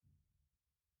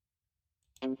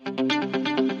Hello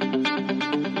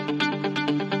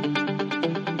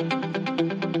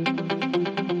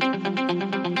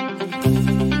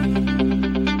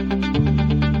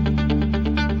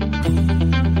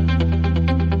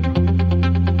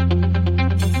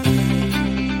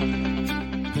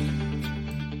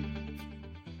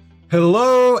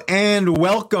and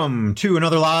welcome to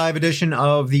another live edition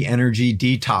of the Energy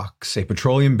Detox, a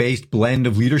petroleum-based blend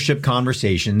of leadership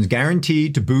conversations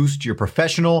guaranteed to boost your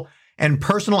professional and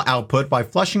personal output by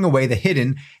flushing away the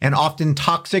hidden and often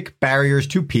toxic barriers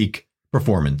to peak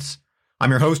performance.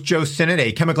 I'm your host, Joe Sinnott,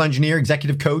 a chemical engineer,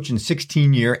 executive coach, and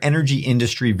 16-year energy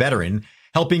industry veteran,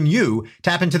 helping you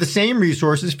tap into the same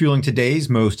resources fueling today's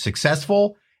most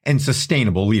successful and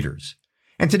sustainable leaders.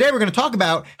 And today we're going to talk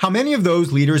about how many of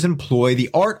those leaders employ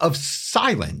the art of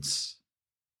silence,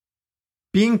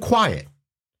 being quiet,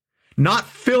 not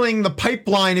filling the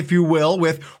pipeline, if you will,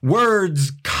 with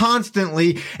words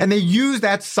constantly. And they use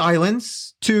that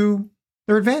silence to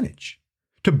their advantage,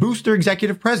 to boost their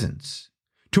executive presence,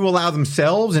 to allow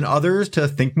themselves and others to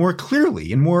think more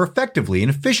clearly and more effectively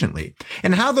and efficiently.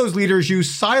 And how those leaders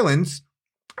use silence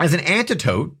as an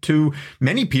antidote to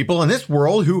many people in this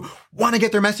world who want to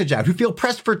get their message out, who feel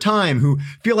pressed for time, who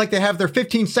feel like they have their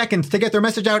 15 seconds to get their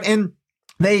message out, and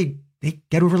they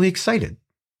get overly excited,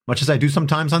 much as I do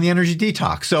sometimes on the Energy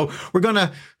Detox. So we're going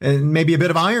to, maybe a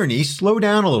bit of irony, slow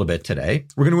down a little bit today.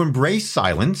 We're going to embrace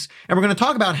silence, and we're going to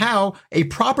talk about how a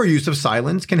proper use of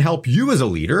silence can help you as a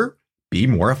leader be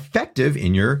more effective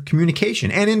in your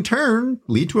communication, and in turn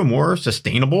lead to a more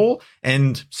sustainable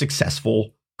and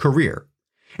successful career.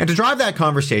 And to drive that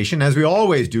conversation, as we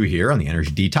always do here on the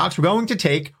Energy Detox, we're going to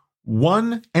take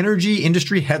one energy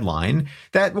industry headline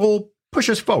that will push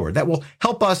us forward, that will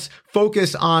help us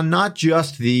focus on not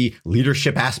just the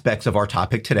leadership aspects of our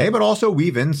topic today, but also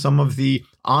weave in some of the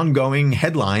ongoing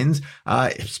headlines,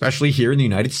 especially here in the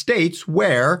United States,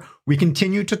 where we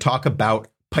continue to talk about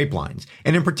pipelines.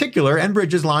 And in particular,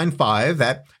 Enbridge's Line 5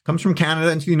 that comes from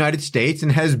Canada into the United States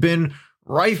and has been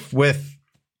rife with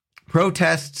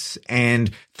protests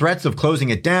and threats of closing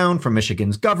it down from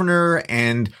Michigan's governor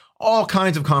and all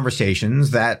kinds of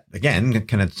conversations that, again,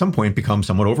 can at some point become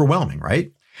somewhat overwhelming,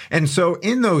 right? And so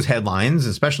in those headlines,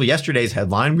 especially yesterday's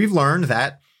headline, we've learned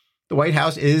that the White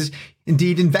House is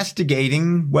indeed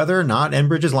investigating whether or not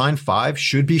Enbridge's Line 5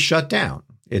 should be shut down.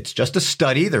 It's just a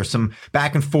study. There's some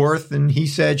back and forth and he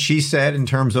said, she said in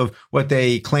terms of what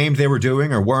they claimed they were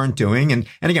doing or weren't doing. And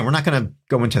again, we're not going to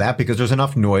go into that because there's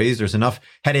enough noise. There's enough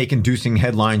headache-inducing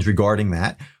headlines regarding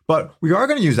that. But we are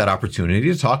going to use that opportunity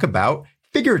to talk about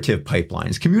figurative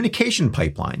pipelines, communication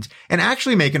pipelines, and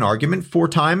actually make an argument for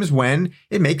times when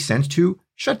it makes sense to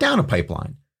shut down a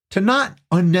pipeline, to not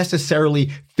unnecessarily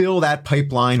fill that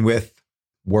pipeline with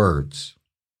words.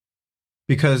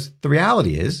 Because the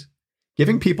reality is,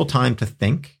 giving people time to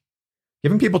think,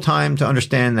 giving people time to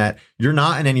understand that you're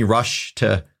not in any rush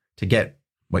to get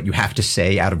what you have to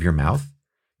say out of your mouth,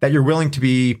 that you're willing to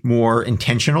be more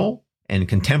intentional and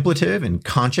contemplative and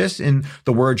conscious in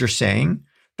the words you're saying,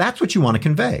 that's what you want to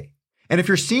convey. And if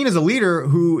you're seen as a leader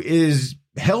who is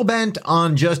hell-bent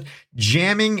on just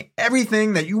jamming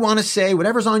everything that you want to say,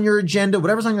 whatever's on your agenda,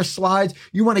 whatever's on your slides,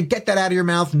 you want to get that out of your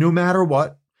mouth no matter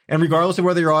what, and regardless of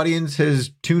whether your audience has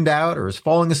tuned out or is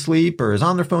falling asleep or is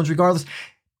on their phones, regardless,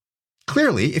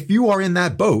 clearly, if you are in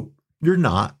that boat, you're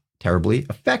not terribly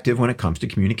effective when it comes to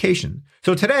communication.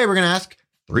 So today we're going to ask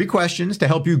 3 questions to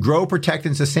help you grow, protect,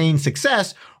 and sustain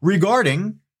success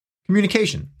regarding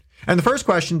communication. And the first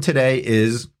question today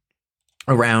is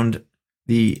around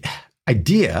the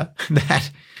idea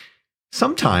that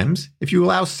sometimes if you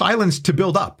allow silence to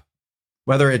build up,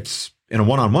 whether it's in a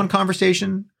one-on-one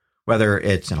conversation, whether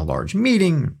it's in a large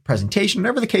meeting, presentation,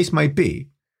 whatever the case might be,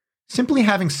 simply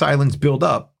having silence build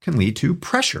up can lead to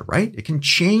pressure, right? It can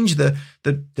change the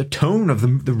tone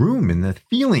of the room and the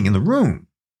feeling in the room,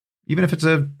 even if it's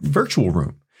a virtual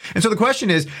room. And so the question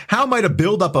is, how might a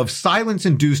buildup of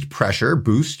silence-induced pressure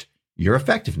boost your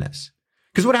effectiveness?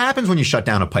 Because what happens when you shut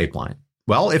down a pipeline?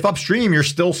 Well, if upstream you're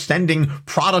still sending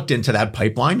product into that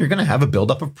pipeline, you're going to have a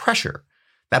buildup of pressure.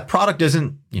 That product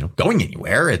isn't, going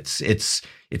anywhere. It's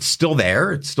still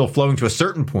there. It's still flowing to a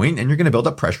certain point, and you're going to build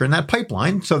up pressure in that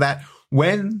pipeline so that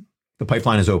when the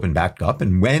pipeline is opened back up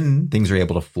and when things are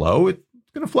able to flow, it's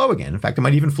going to flow again. In fact, it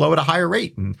might even flow at a higher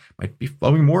rate and might be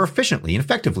flowing more efficiently and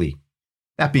effectively.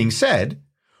 That being said,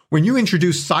 when you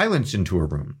introduce silence into a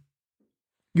room,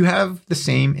 you have the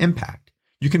same impact.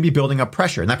 You can be building up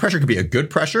pressure, and that pressure could be a good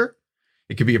pressure.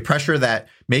 It could be a pressure that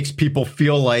makes people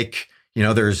feel like,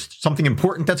 there's something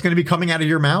important that's going to be coming out of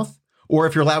your mouth. Or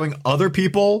if you're allowing other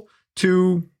people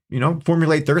to,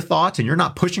 formulate their thoughts and you're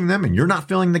not pushing them and you're not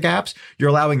filling the gaps. You're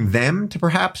allowing them to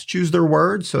perhaps choose their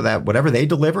words so that whatever they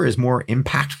deliver is more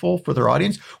impactful for their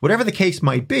audience. Whatever the case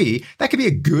might be, that could be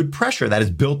a good pressure that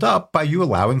is built up by you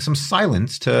allowing some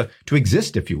silence to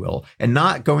exist, if you will, and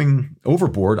not going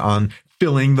overboard on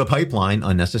filling the pipeline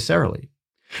unnecessarily.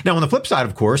 Now, on the flip side,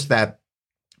 of course, that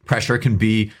pressure can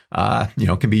be,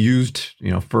 used,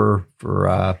 for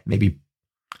maybe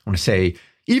I want to say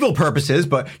evil purposes,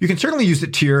 but you can certainly use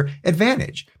it to your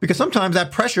advantage because sometimes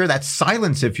that pressure, that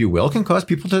silence, if you will, can cause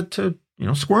people to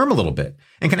squirm a little bit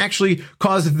and can actually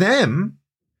cause them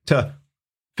to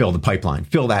fill the pipeline,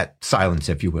 fill that silence,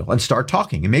 if you will, and start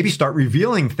talking and maybe start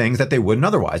revealing things that they wouldn't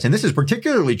otherwise. And this is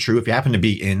particularly true if you happen to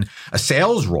be in a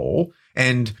sales role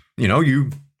and, you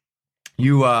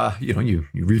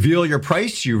reveal your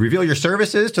price, you reveal your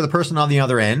services to the person on the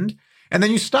other end, and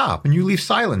then you stop and you leave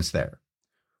silence there.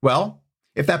 Well,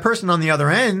 if that person on the other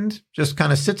end just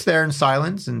kind of sits there in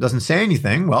silence and doesn't say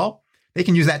anything, well, they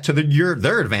can use that to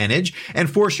their advantage and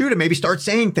force you to maybe start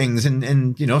saying things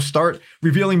and start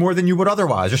revealing more than you would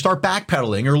otherwise, or start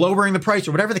backpedaling or lowering the price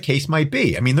or whatever the case might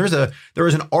be. I mean, there is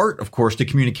an art, of course, to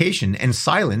communication, and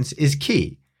silence is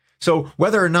key. So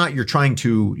whether or not you're trying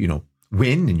to,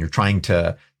 win and you're trying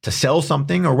to sell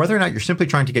something, or whether or not you're simply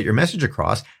trying to get your message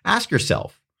across, ask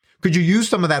yourself, could you use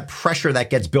some of that pressure that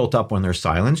gets built up when there's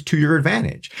silence to your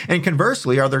advantage? And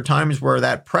conversely, are there times where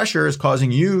that pressure is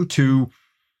causing you to,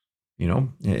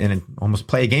 and almost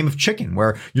play a game of chicken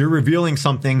where you're revealing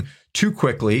something too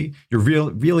quickly, you're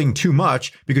revealing too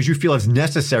much because you feel it's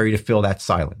necessary to fill that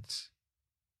silence?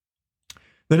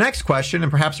 The next question,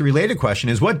 and perhaps a related question,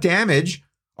 is what damage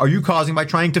are you causing by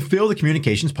trying to fill the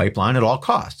communications pipeline at all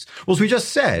costs? Well, as we just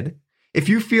said, if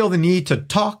you feel the need to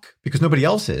talk because nobody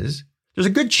else is, there's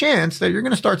a good chance that you're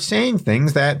going to start saying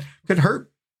things that could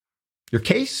hurt your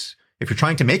case. If you're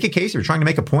trying to make a case, if you're trying to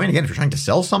make a point, again, if you're trying to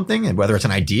sell something, and whether it's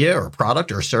an idea or a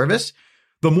product or a service,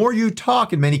 the more you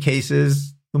talk in many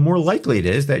cases, the more likely it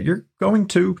is that you're going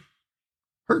to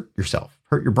hurt yourself,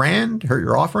 hurt your brand, hurt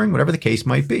your offering, whatever the case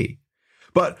might be.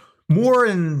 But more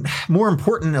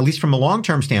important, at least from a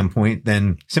long-term standpoint,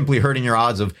 than simply hurting your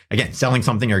odds of, again, selling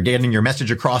something or getting your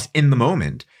message across in the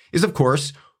moment is, of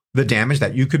course, the damage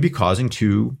that you could be causing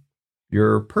to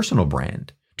your personal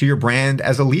brand, to your brand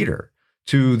as a leader,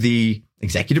 to the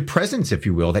executive presence, if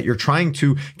you will, that you're trying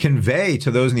to convey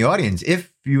to those in the audience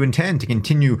if you intend to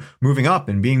continue moving up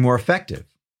and being more effective.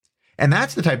 And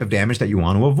that's the type of damage that you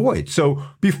want to avoid. So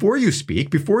before you speak,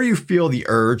 before you feel the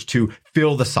urge to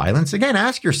fill the silence, again,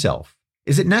 ask yourself,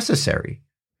 is it necessary?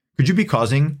 Could you be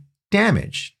causing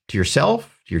damage to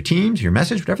yourself, to your team, to your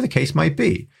message, whatever the case might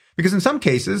be? Because in some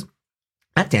cases,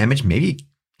 that damage maybe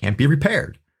can't be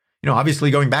repaired. Obviously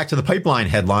going back to the pipeline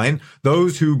headline,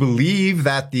 those who believe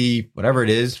that the, whatever it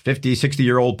is, 50,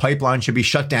 60-year-old pipeline should be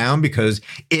shut down because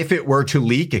if it were to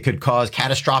leak, it could cause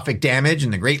catastrophic damage in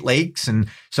the Great Lakes and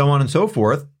so on and so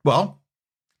forth. Well,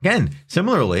 again,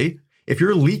 similarly, if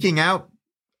you're leaking out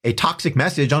a toxic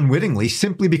message unwittingly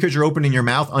simply because you're opening your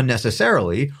mouth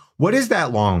unnecessarily, what is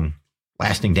that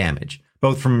long-lasting damage?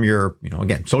 Both from your,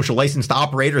 again, social license to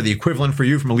operate, or the equivalent for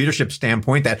you from a leadership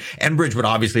standpoint that Enbridge would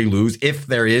obviously lose if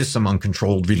there is some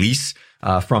uncontrolled release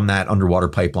from that underwater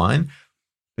pipeline.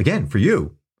 Again, for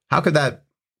you, how could that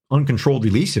uncontrolled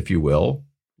release, if you will,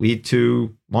 lead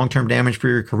to long-term damage for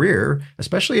your career,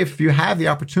 especially if you have the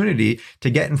opportunity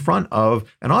to get in front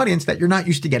of an audience that you're not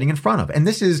used to getting in front of? And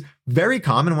this is very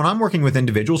common when I'm working with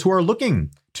individuals who are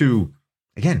looking to,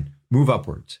 again, move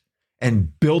upwards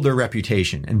and build their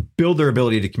reputation and build their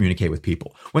ability to communicate with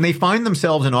people. When they find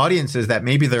themselves in audiences that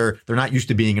maybe they're not used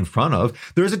to being in front of,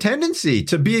 there's a tendency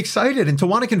to be excited and to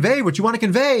want to convey what you want to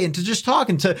convey and to just talk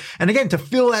and again, to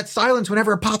fill that silence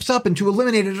whenever it pops up and to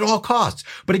eliminate it at all costs.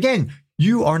 But again,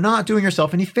 you are not doing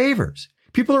yourself any favors.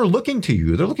 People are looking to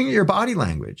you. They're looking at your body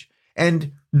language,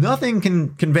 and nothing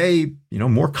can convey,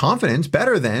 more confidence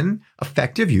better than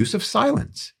effective use of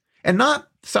silence. And not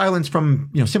silence from,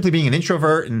 simply being an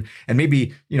introvert and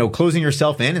maybe, closing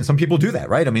yourself in. And some people do that,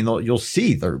 right? I mean, you'll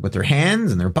see with their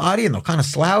hands and their body, and they'll kind of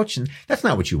slouch, and that's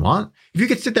not what you want. If you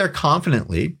could sit there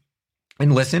confidently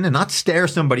and listen and not stare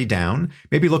somebody down,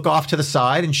 maybe look off to the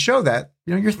side and show that,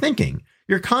 you're thinking,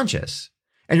 you're conscious,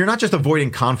 and you're not just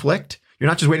avoiding conflict. You're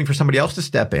not just waiting for somebody else to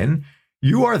step in.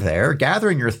 You are there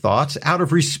gathering your thoughts out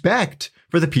of respect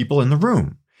for the people in the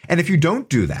room. And if you don't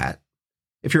do that,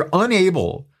 if you're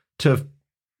unable to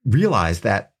realize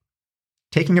that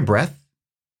taking a breath,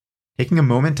 taking a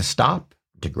moment to stop,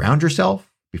 to ground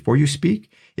yourself before you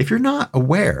speak, if you're not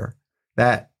aware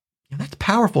that that's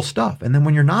powerful stuff, and then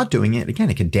when you're not doing it, again,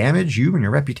 it can damage you and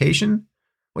your reputation,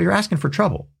 well, you're asking for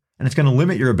trouble, and it's going to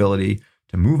limit your ability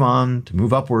to move on, to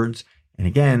move upwards, and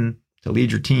again, to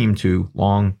lead your team to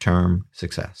long-term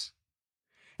success.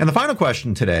 And the final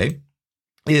question today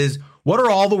is, what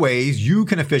are all the ways you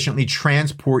can efficiently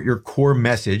transport your core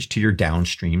message to your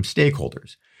downstream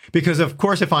stakeholders? Because of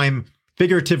course, if I'm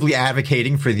figuratively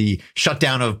advocating for the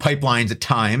shutdown of pipelines at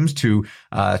times to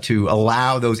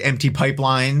allow those empty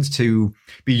pipelines to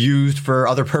be used for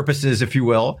other purposes, if you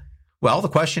will, well, the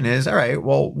question is, all right,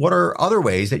 well, what are other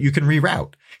ways that you can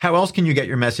reroute? How else can you get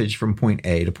your message from point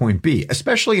A to point B,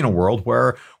 especially in a world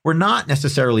where we're not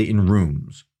necessarily in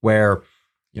rooms where,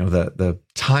 the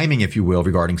timing, if you will,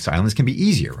 regarding silence can be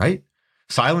easier, right?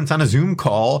 Silence on a Zoom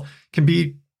call can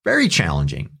be very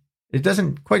challenging. It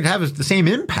doesn't quite have the same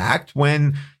impact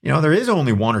when, there is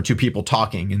only one or two people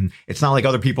talking, and it's not like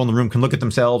other people in the room can look at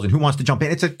themselves and who wants to jump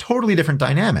in. It's a totally different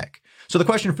dynamic. So the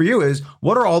question for you is,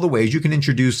 what are all the ways you can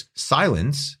introduce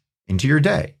silence into your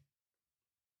day?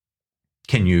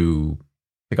 Can you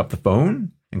pick up the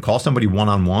phone and call somebody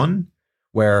one-on-one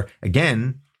where,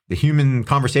 again, the human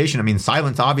conversation,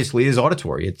 silence obviously is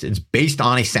auditory. It's based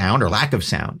on a sound or lack of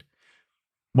sound.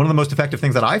 One of the most effective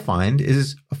things that I find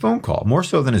is a phone call, more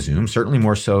so than a Zoom, certainly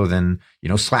more so than,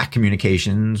 Slack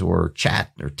communications or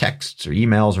chat or texts or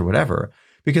emails or whatever.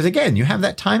 Because again, you have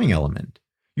that timing element.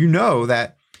 You know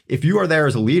that if you are there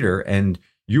as a leader and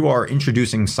you are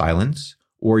introducing silence,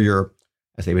 or you're,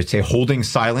 as they would say, holding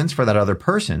silence for that other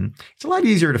person, it's a lot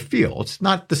easier to feel. It's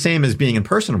not the same as being in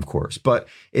person, of course, but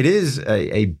it is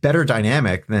a better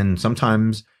dynamic than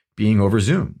sometimes being over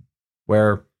Zoom,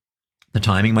 where the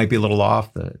timing might be a little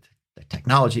off, the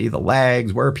technology, the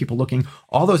lags, where are people looking,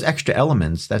 all those extra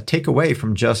elements that take away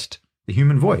from just the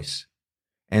human voice.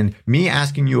 And me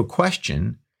asking you a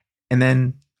question and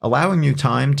then allowing you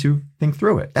time to think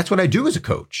through it. That's what I do as a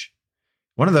coach.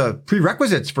 One of the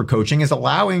prerequisites for coaching is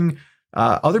allowing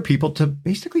other people to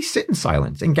basically sit in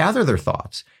silence and gather their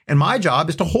thoughts. And my job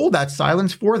is to hold that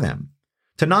silence for them,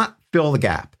 to not fill the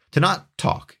gap, to not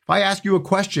talk. If I ask you a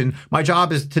question, my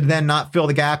job is to then not fill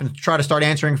the gap and try to start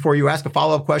answering for you, ask a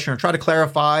follow-up question, or try to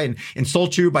clarify and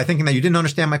insult you by thinking that you didn't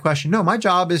understand my question. No, my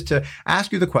job is to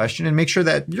ask you the question and make sure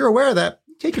that you're aware that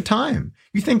you take your time,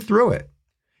 you think through it.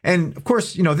 And of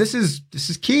course, this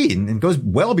is key and goes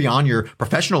well beyond your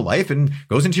professional life and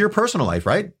goes into your personal life,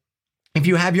 right? If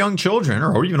you have young children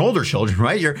or even older children,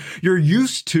 right, you're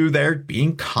used to there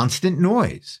being constant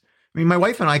noise. My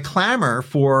wife and I clamor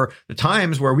for the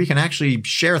times where we can actually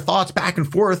share thoughts back and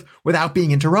forth without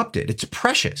being interrupted. It's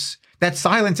precious. That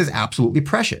silence is absolutely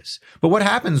precious. But what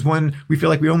happens when we feel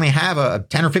like we only have a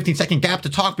 10 or 15 second gap to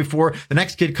talk before the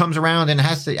next kid comes around and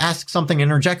has to ask something and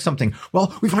interject something?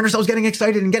 Well, we find ourselves getting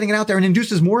excited and getting it out there, and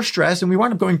induces more stress, and we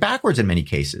wind up going backwards in many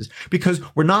cases because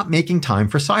we're not making time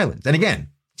for silence. And again,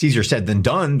 it's easier said than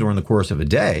done during the course of a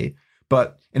day,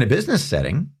 but in a business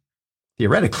setting,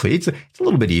 theoretically, it's a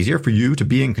little bit easier for you to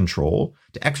be in control,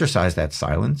 to exercise that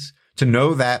silence, to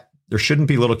know that there shouldn't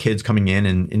be little kids coming in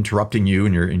and interrupting you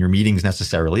in your meetings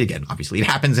necessarily. Again, obviously, it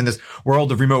happens in this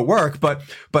world of remote work, but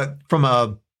from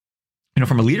a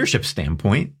leadership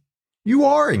standpoint, you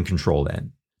are in control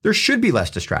then. There should be less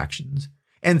distractions.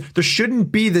 And there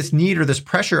shouldn't be this need or this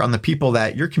pressure on the people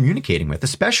that you're communicating with,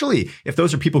 especially if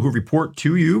those are people who report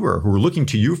to you or who are looking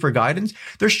to you for guidance.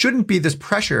 There shouldn't be this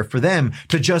pressure for them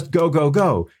to just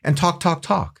go and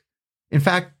talk. In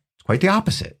fact, it's quite the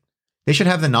opposite. They should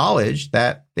have the knowledge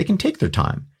that they can take their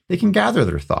time. They can gather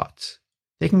their thoughts.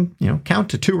 They can, count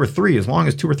to 2 or 3 as long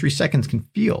as 2 or 3 seconds can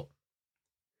feel.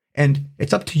 And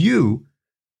it's up to you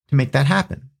to make that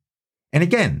happen. And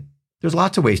again, there's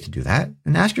lots of ways to do that,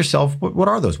 and ask yourself, what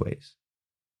are those ways?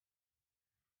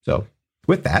 So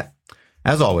with that,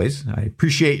 as always, I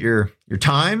appreciate your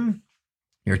time,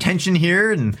 your attention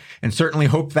here, and certainly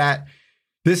hope that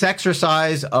this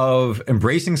exercise of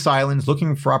embracing silence,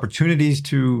 looking for opportunities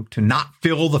to not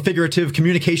fill the figurative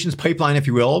communications pipeline, if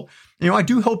you will, I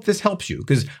do hope this helps you,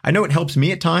 because I know it helps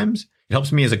me at times. It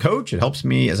helps me as a coach. It helps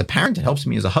me as a parent. It helps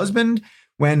me as a husband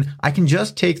when I can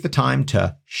just take the time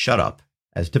to shut up.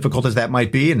 As difficult as that might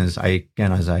be, and as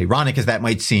ironic as that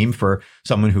might seem for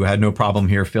someone who had no problem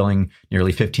here filling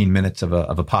nearly 15 minutes of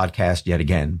a podcast yet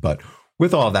again. But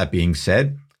with all that being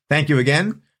said, thank you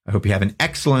again. I hope you have an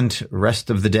excellent rest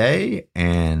of the day,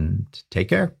 and take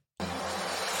care.